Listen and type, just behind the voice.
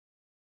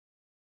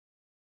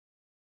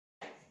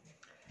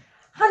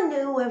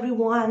Hello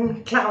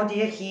everyone,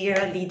 Claudia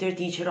here, leader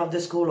teacher of the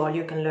school All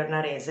You Can Learn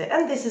Arese,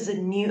 and this is a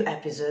new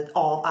episode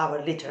of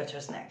our Literature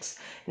Snacks.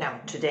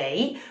 Now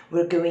today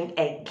we're going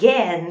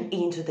again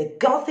into the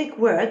Gothic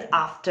world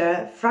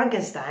after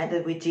Frankenstein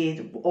that we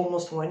did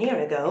almost 1 year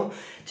ago.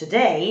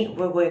 Today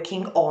we're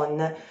working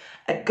on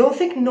a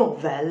Gothic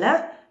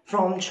novel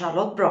from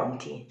Charlotte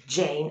Bronte,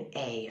 Jane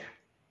Eyre.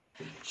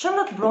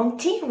 Charlotte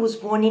Bronte was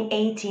born in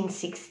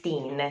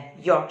 1816,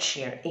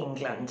 Yorkshire,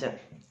 England.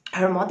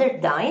 Her mother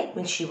died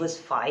when she was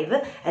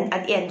 5, and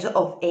at the age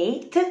of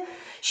 8,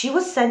 she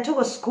was sent to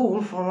a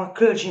school for a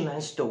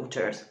clergyman's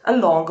daughters,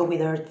 along with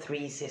her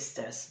 3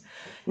 sisters.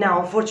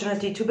 Now,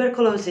 unfortunately,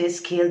 tuberculosis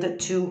killed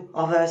 2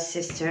 of her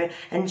sisters,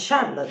 and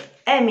Charlotte,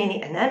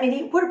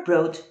 Emily were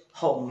brought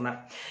home.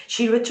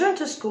 She returned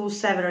to school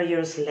several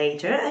years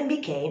later and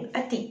became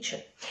a teacher.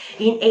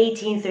 In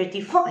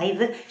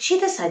 1835, she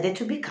decided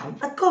to become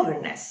a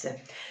governess.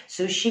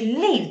 So she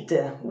lived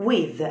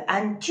with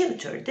and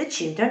tutored the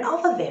children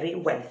of a very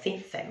wealthy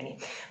family.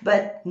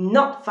 But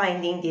not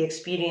finding the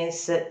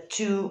experience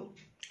too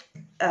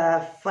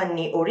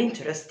funny or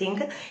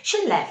interesting,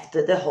 she left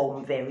the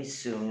home very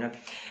soon,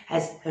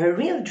 as her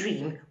real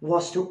dream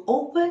was to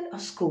open a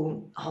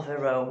school of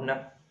her own.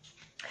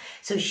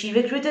 So she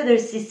recruited her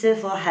sister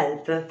for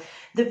help.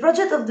 The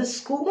project of the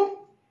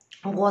school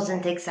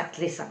wasn't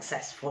exactly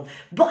successful,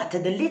 but the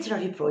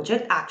literary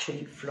project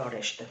actually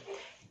flourished.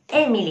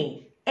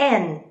 Emily,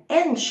 Anne,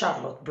 and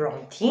Charlotte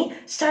Bronte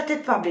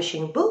started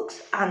publishing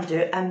books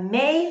under a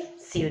male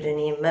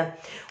pseudonym.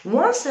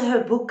 Once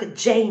her book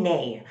Jane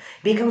Eyre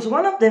becomes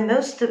one of the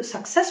most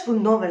successful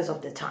novels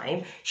of the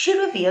time, she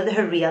revealed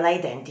her real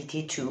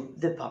identity to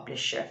the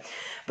publisher.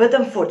 But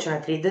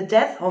unfortunately, the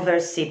death of her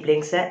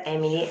siblings,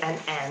 Emily and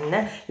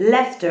Anne,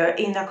 left her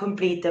in a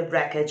complete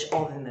wreckage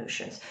of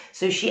emotions.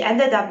 So she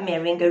ended up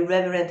marrying a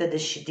reverend that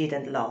she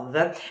didn't love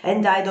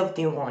and died of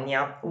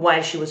pneumonia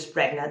while she was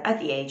pregnant at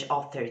the age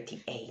of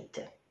 38.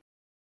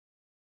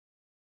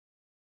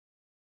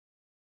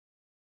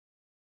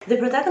 The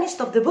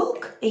protagonist of the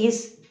book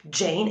is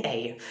Jane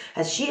Eyre,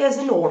 as she is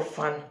an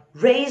orphan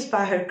raised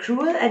by her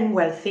cruel and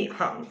wealthy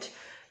aunt,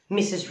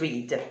 Mrs.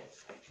 Reed.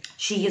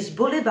 She is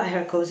bullied by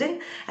her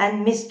cousin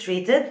and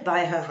mistreated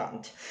by her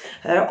aunt.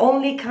 Her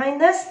only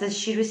kindness that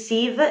she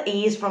receives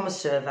is from a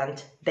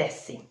servant,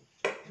 Bessie.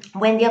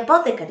 When the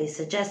apothecary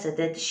suggested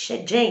that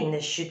Jane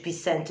should be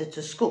sent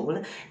to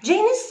school,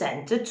 Jane is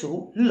sent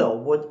to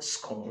Lowood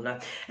School,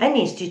 an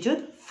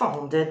institute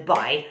founded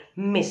by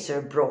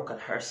Mr.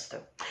 Brocklehurst.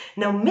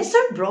 Now, Mr.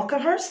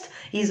 Brocklehurst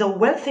is a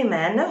wealthy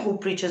man who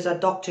preaches a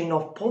doctrine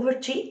of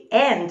poverty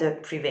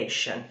and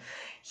privation.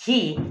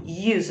 He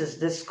uses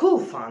the school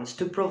funds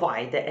to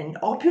provide an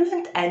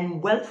opulent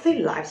and wealthy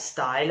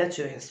lifestyle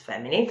to his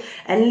family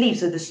and leaves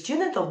the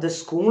student of the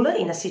school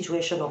in a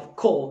situation of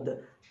cold,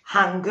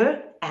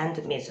 hunger,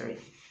 and misery.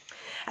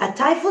 A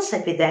typhus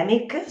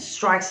epidemic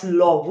strikes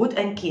Lowood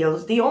and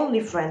kills the only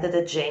friend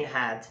that Jane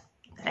had,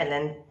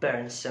 Ellen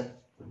Burns.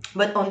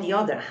 But on the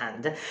other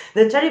hand,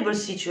 the terrible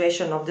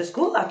situation of the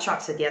school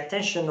attracts the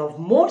attention of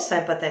more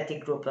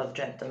sympathetic group of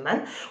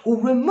gentlemen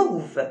who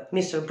remove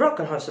Mr.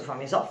 Brocklehurst from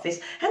his office,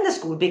 and the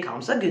school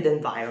becomes a good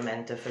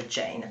environment for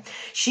Jane.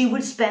 She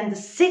will spend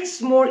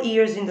 6 more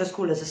years in the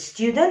school as a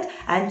student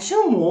and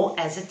 2 more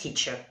as a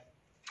teacher.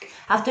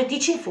 After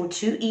teaching for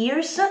 2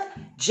 years,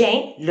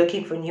 Jane,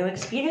 looking for new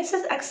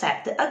experiences,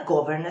 accepted a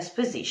governess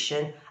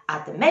position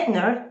at the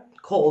manor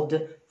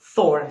called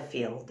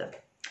Thornfield.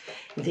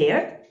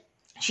 There,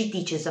 she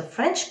teaches a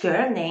French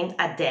girl named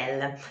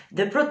Adele,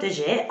 the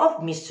protégée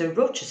of Mr.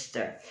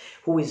 Rochester,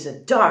 who is a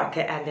dark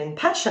and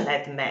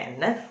impassionate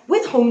man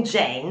with whom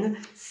Jane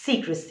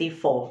secretly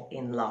falls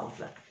in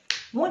love.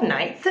 One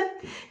night,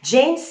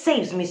 Jane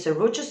saves Mr.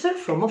 Rochester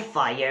from a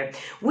fire,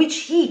 which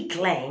he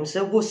claims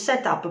was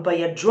set up by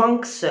a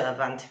drunk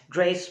servant,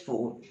 Grace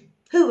Poole,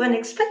 who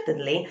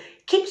unexpectedly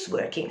keeps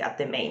working at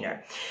the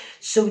manor.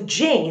 So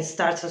Jane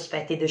starts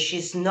suspecting that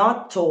she's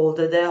not told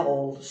the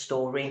whole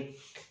story.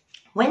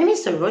 When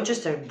Mr.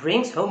 Rochester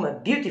brings home a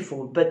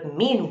beautiful but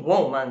mean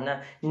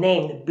woman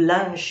named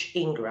Blanche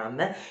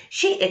Ingram,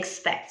 she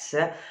expects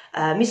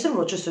Mr.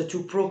 Rochester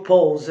to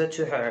propose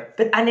to her.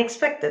 But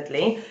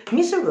unexpectedly,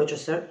 Mr.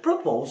 Rochester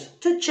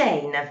proposed to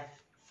Jane.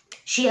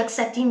 She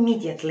accepts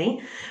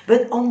immediately,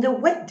 but on the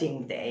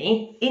wedding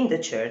day in the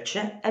church,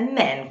 a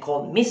man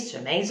called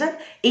Mr. Mason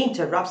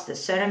interrupts the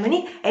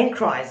ceremony and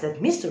cries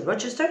that Mr.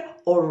 Rochester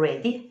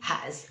already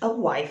has a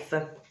wife.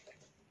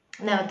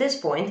 Now, at this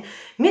point,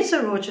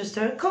 Mr.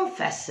 Rochester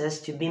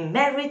confesses to be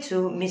married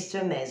to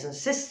Mr. Mason's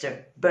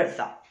sister,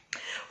 Bertha,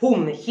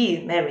 whom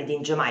he married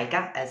in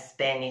Jamaica, a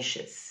Spanish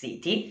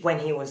city, when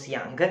he was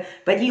young,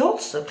 but he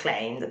also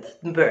claimed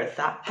that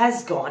Bertha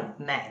has gone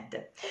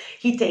mad.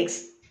 He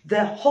takes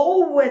the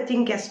whole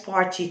wedding guest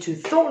party to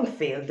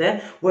Thornfield,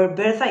 where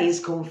Bertha is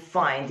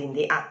confined in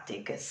the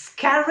attic,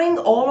 scarring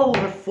all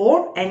over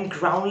 4 and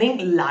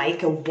growling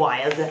like a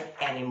wild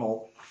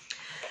animal.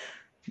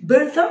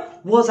 Bertha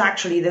was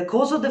actually the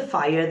cause of the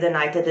fire the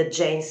night that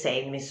Jane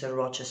saved Mr.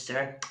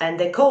 Rochester, and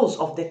the cause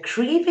of the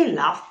creepy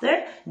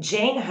laughter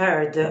Jane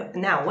heard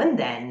now and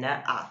then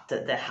at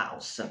the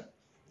house.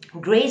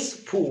 Grace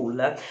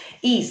Poole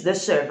is the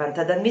servant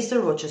that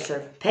Mr. Rochester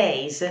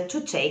pays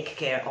to take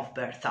care of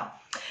Bertha.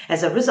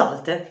 As a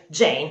result,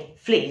 Jane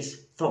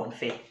flees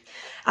Thornfield.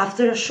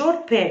 After a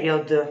short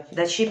period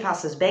that she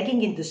passes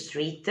begging in the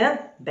street,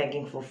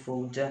 begging for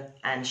food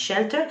and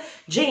shelter,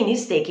 Jane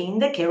is taking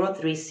the care of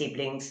three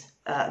siblings,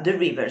 the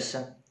Rivers,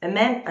 a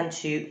man and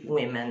two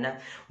women.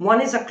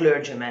 One is a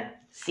clergyman,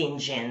 St.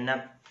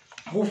 John,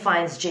 who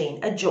finds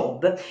Jane a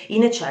job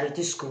in a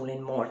charity school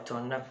in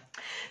Morton.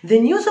 The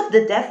news of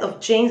the death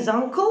of Jane's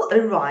uncle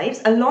arrives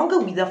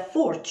along with a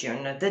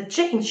fortune that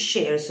Jane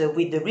shares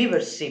with the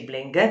Rivers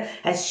sibling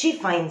as she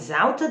finds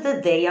out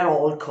that they are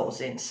all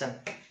cousins.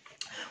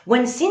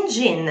 When St.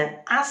 John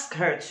asks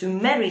her to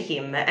marry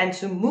him and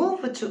to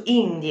move to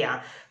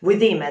India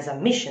with him as a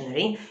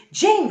missionary,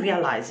 Jane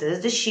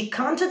realizes that she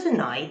can't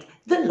deny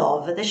the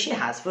love that she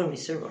has for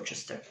Mr.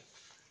 Rochester.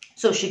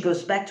 So she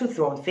goes back to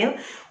Thornfield,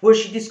 where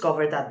she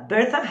discovers that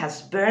Bertha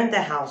has burned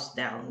the house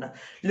down,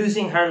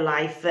 losing her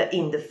life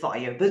in the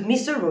fire. But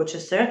Mr.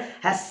 Rochester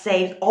has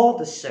saved all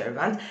the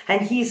servants,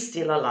 and he is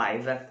still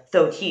alive,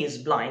 though he is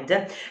blind,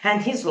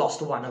 and he's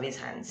lost one of his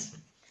hands.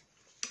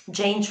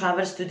 Jane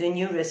travels to the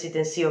new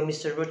residency of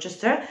Mr.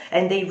 Rochester,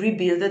 and they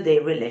rebuild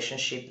their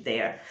relationship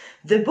there.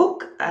 The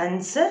book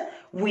ends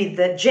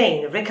with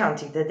Jane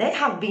recounting that they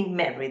have been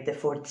married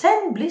for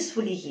 10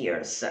 blissful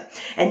years,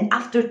 and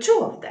after 2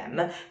 of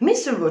them,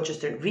 Mr.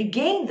 Rochester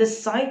regained the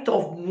sight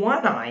of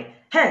one eye,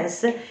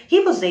 hence he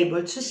was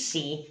able to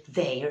see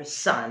their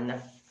son.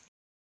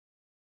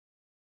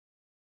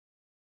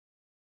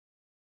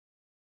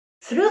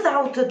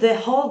 Throughout the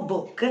whole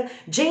book,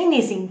 Jane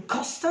is in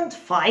constant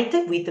fight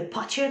with the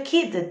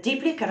patriarchy that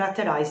deeply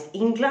characterized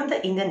England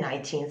in the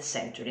 19th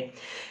century.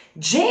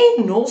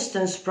 Jane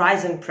Austen's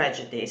Pride and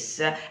Prejudice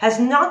has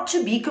not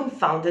to be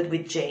confounded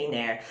with Jane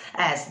Eyre,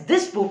 as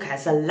this book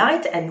has a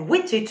light and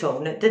witty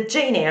tone that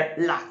Jane Eyre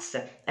lacks,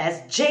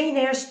 as Jane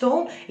Eyre's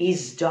tone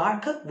is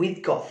dark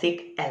with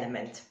Gothic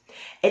element.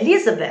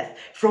 Elizabeth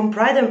from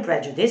Pride and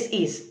Prejudice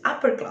is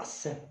upper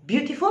class,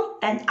 beautiful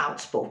and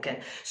outspoken,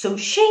 so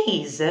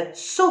she is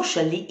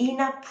socially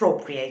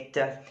inappropriate.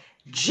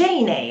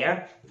 Jane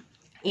Eyre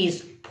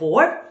is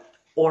poor,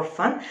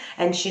 orphan,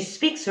 and she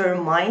speaks her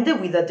mind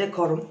with a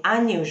decorum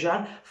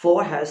unusual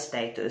for her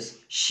status.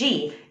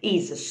 She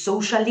is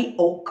socially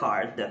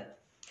awkward.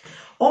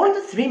 All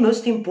the 3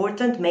 most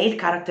important male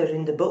characters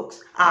in the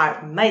books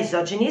are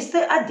misogynist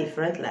at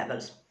different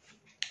levels.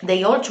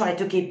 They all try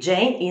to keep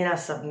Jane in a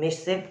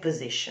submissive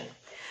position.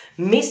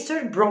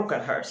 Mr.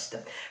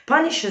 Brocklehurst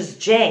punishes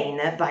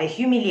Jane by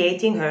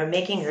humiliating her,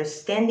 making her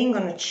standing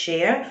on a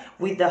chair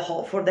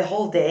for the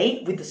whole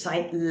day with the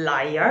sign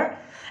liar,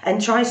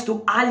 and tries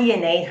to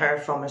alienate her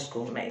from her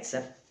schoolmates.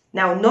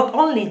 Now, not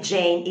only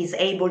Jane is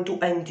able to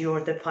endure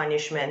the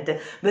punishment,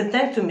 but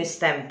thanks to Miss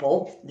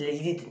Temple,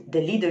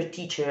 the leader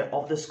teacher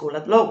of the school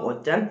at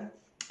Lowood,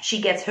 she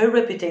gets her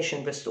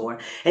reputation restored,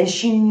 and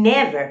she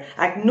never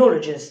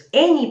acknowledges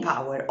any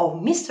power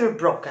of Mr.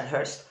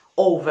 Brocklehurst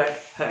over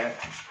her.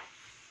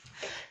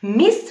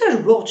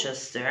 Mr.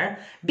 Rochester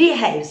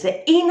behaves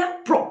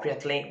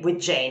inappropriately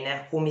with Jane,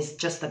 whom is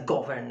just a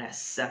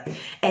governess,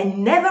 and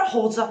never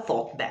holds a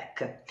thought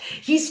back.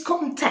 His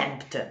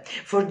contempt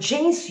for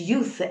Jane's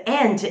youth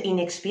and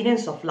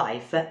inexperience of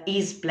life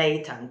is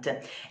blatant.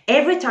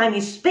 Every time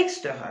he speaks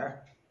to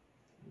her,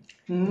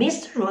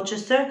 Mr.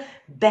 Rochester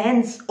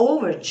bends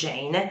over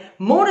Jane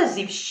more as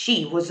if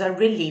she was a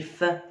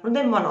relief from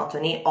the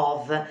monotony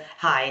of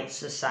high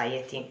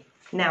society.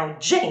 Now,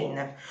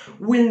 Jane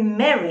will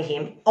marry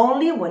him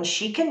only when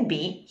she can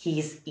be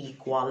his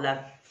equal.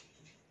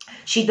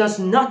 She does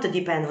not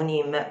depend on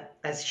him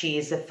as she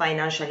is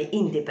financially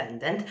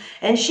independent,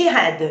 and she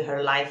had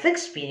her life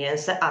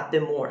experience at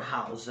the Moore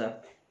House.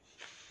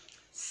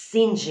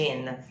 St.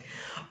 John.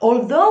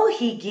 Although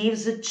he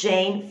gives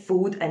Jane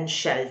food and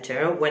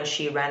shelter when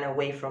she ran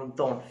away from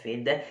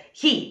Thornfield,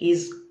 he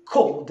is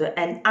cold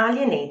and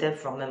alienated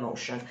from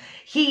emotion.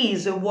 He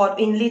is what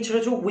in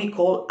literature we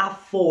call a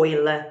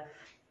foil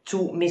to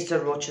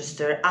Mr.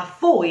 Rochester. A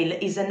foil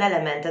is an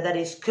element that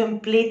is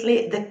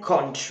completely the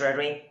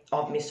contrary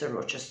of Mr.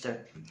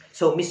 Rochester.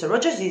 So Mr.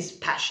 Rochester is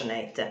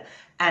passionate,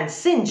 and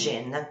St.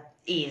 John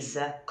is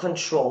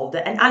controlled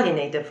and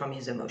alienated from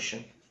his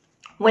emotion.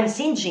 When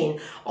St. John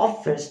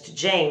offers to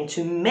Jane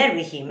to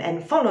marry him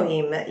and follow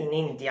him in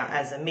India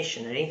as a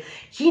missionary,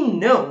 he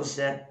knows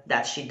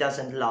that she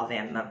doesn't love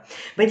him.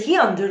 But he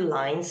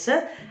underlines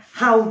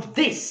how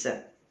this,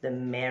 the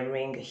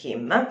marrying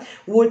him,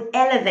 would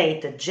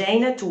elevate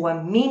Jane to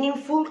a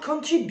meaningful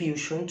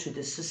contribution to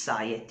the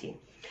society.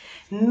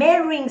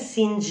 Marrying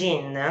St.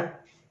 John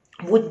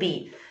would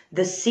be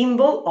the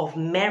symbol of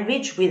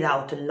marriage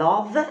without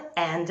love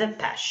and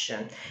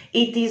passion.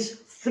 It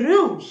is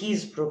Through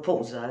his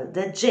proposal,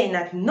 that Jane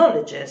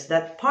acknowledges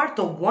that part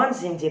of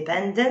one's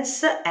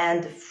independence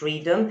and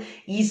freedom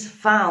is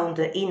found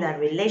in a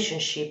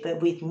relationship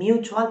with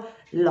mutual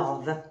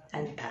love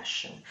and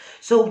passion.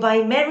 So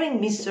by marrying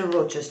Mr.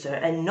 Rochester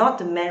and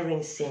not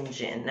marrying St.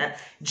 John,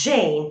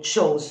 Jane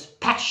shows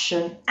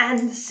passion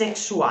and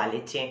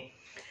sexuality.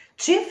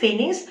 Two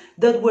feelings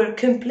that were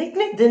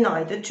completely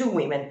denied to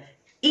women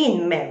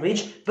in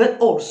marriage, but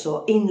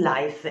also in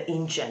life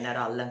in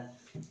general.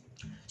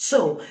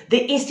 So,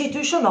 the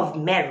institution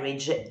of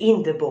marriage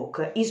in the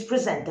book is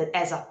presented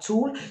as a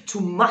tool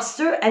to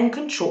master and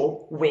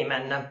control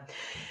women.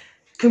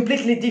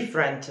 Completely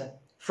different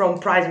from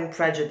Pride and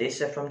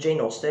Prejudice from Jane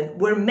Austen,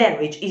 where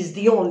marriage is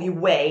the only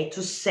way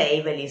to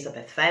save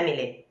Elizabeth's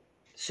family.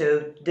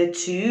 So, the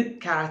two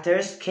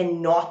characters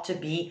cannot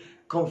be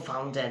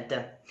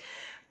confounded.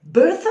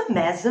 Bertha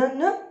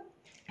Mason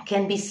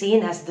can be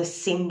seen as the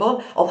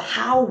symbol of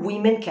how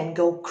women can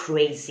go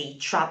crazy,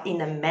 trapped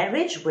in a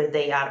marriage where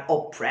they are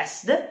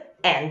oppressed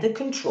and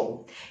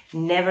controlled.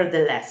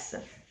 Nevertheless,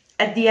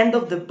 at the end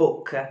of the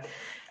book,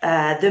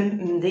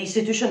 the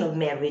institution of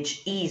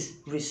marriage is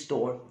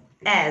restored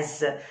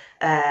as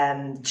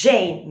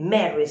Jane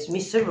marries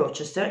Mr.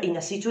 Rochester in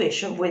a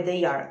situation where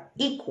they are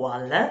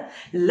equal,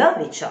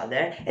 love each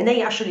other, and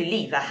they actually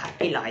live a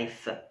happy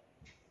life.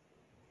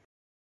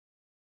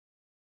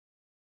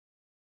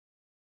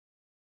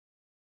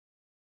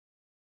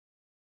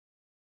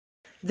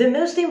 The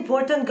most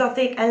important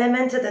Gothic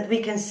element that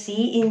we can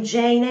see in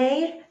Jane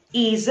Eyre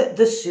is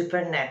the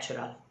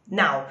supernatural.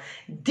 Now,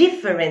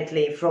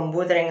 differently from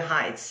Wuthering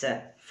Heights,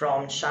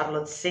 from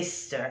Charlotte's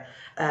sister,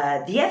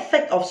 the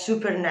effect of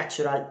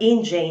supernatural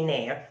in Jane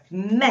Eyre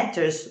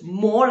matters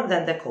more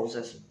than the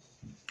causes,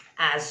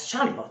 as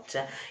Charlotte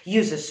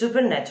uses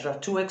supernatural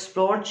to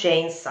explore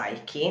Jane's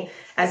psyche,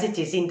 as it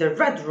is in the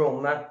Red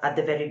Room at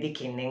the very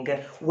beginning,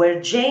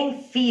 where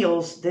Jane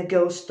feels the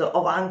ghost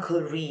of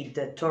Uncle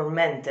Reed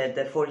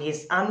tormented for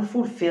his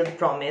unfulfilled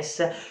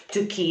promise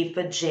to keep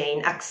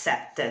Jane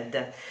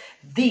accepted.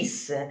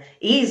 This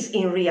is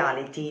in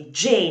reality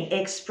Jane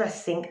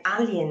expressing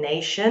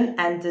alienation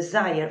and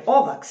desire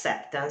of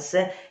acceptance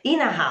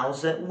in a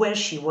house where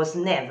she was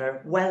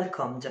never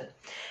welcomed.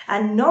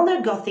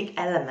 Another Gothic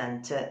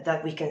element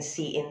that we can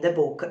see in the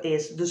book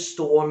is the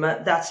storm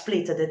that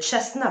split the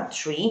chestnut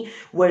tree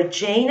where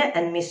Jane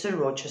and Mr.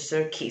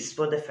 Rochester kiss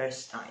for the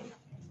first time.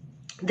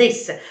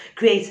 This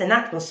creates an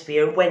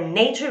atmosphere where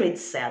nature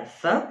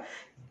itself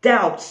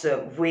doubts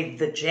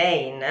with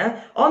Jane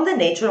on the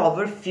nature of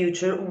her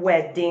future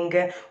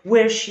wedding,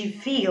 where she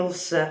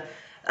feels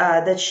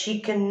that she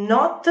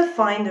cannot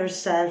find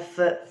herself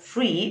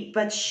free,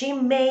 but she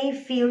may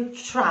feel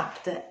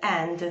trapped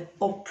and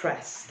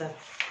oppressed.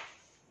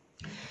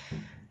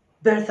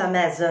 Bertha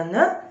Mason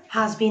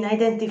has been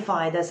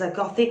identified as a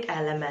Gothic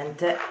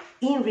element.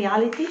 In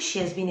reality, she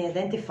has been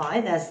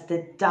identified as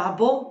the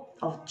double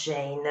of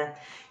Jane.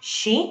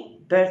 She,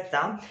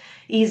 Bertha,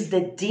 is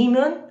the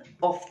demon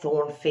of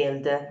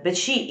Thornfield, but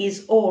she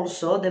is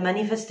also the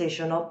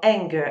manifestation of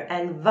anger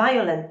and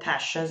violent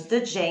passions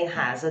that Jane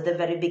has at the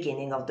very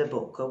beginning of the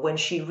book, when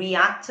she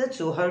reacts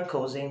to her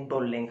cousin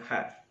bullying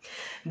her.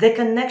 The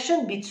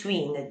connection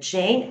between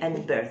Jane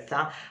and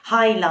Bertha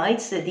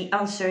highlights the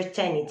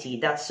uncertainty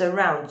that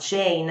surrounds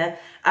Jane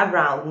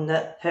around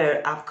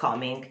her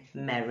upcoming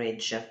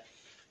marriage.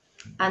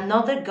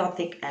 Another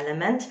Gothic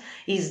element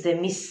is the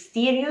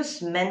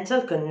mysterious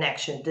mental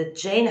connection that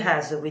Jane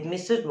has with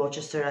Mr.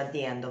 Rochester at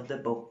the end of the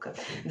book,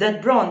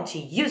 that Bronte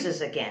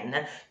uses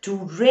again to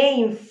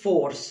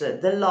reinforce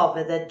the love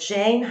that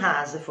Jane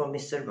has for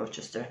Mr.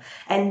 Rochester.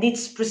 And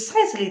it's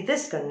precisely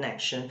this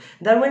connection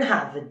that will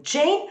have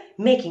Jane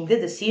making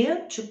the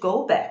decision to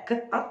go back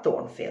at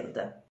Thornfield.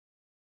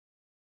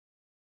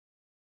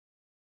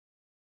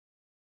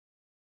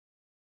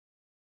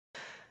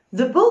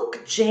 The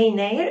book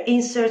Jane Eyre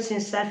inserts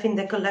itself in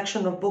the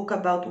collection of books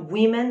about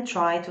women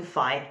trying to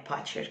fight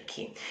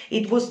patriarchy.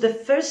 It was the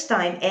first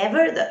time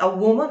ever that a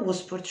woman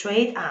was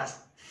portrayed as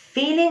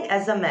feeling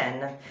as a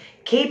man,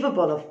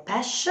 capable of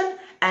passion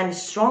and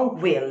strong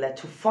will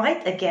to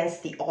fight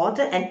against the odd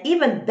and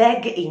even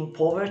beg in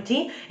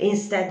poverty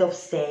instead of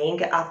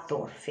staying at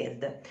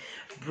Thornfield.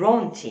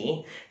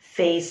 Bronte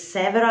faced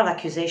several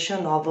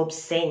accusations of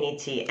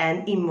obscenity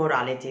and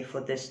immorality for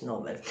this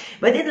novel,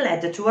 but it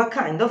led to a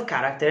kind of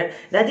character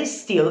that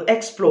is still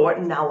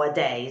explored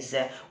nowadays,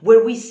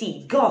 where we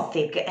see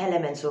Gothic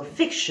elements of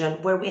fiction,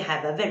 where we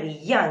have a very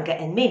young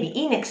and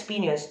maybe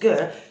inexperienced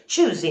girl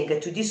choosing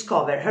to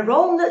discover her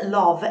own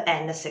love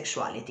and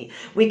sexuality.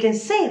 We can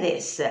say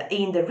this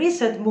in the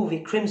recent movie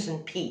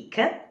Crimson Peak,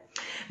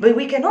 but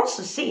we can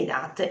also see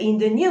that in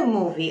the new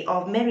movie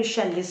of Mary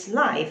Shelley's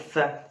life,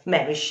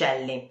 Mary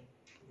Shelley,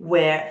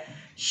 where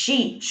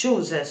she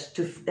chooses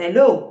to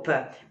elope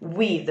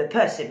with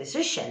Percy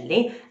Bysshe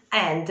Shelley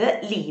and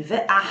live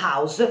a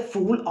house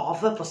full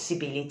of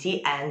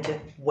possibility and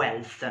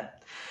wealth.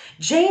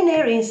 Jane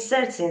Eyre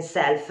inserts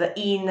himself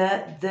in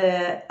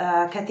the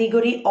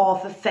category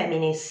of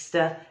feminist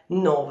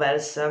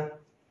novels.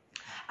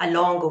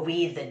 along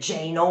with the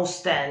Jane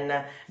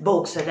Austen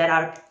books that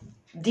are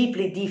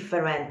deeply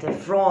different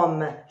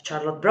from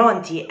Charlotte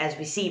Bronte, as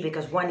we see,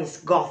 because one is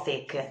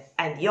gothic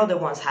and the other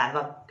ones have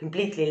a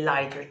completely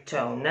lighter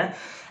tone.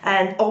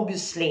 And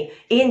obviously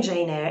in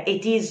Jane Eyre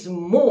it is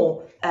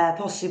more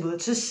possible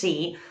to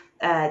see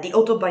the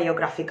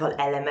autobiographical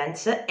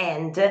elements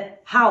and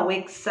how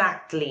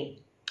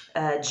exactly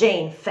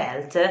Jane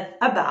felt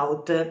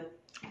about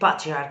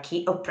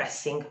patriarchy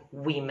oppressing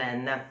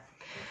women.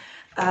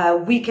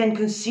 We can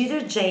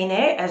consider Jane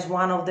Eyre as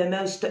one of the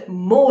most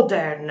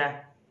modern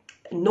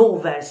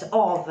novels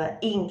of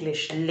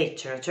English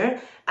literature,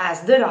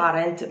 as there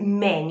aren't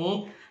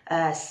many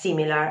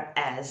similar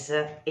as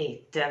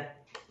it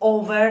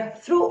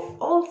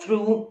all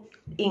through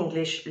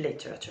English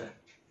literature.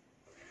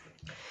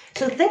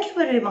 So thank you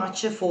very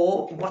much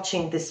for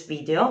watching this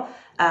video.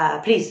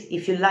 Please,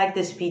 if you like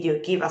this video,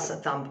 give us a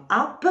thumb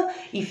up.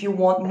 If you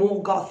want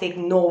more Gothic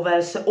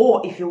novels,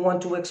 or if you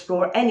want to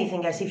explore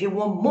anything else, if you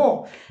want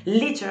more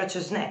literature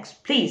snacks,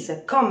 please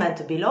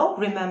comment below.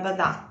 Remember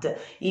that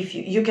if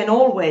you can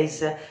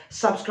always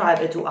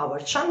subscribe to our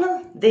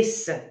channel.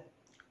 This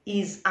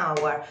is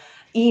our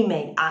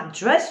email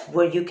address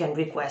where you can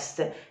request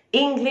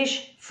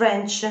English,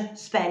 French,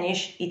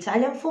 Spanish,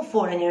 Italian for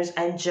foreigners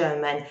and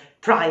German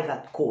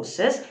private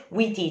courses.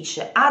 We teach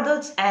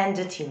adults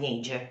and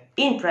teenagers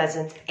in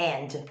present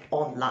and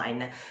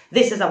online.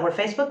 This is our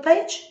Facebook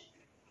page.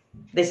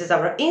 This is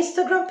our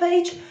Instagram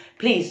page.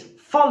 Please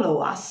follow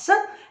us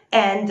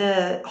and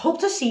hope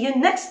to see you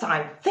next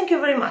time. Thank you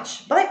very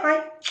much. Bye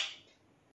bye.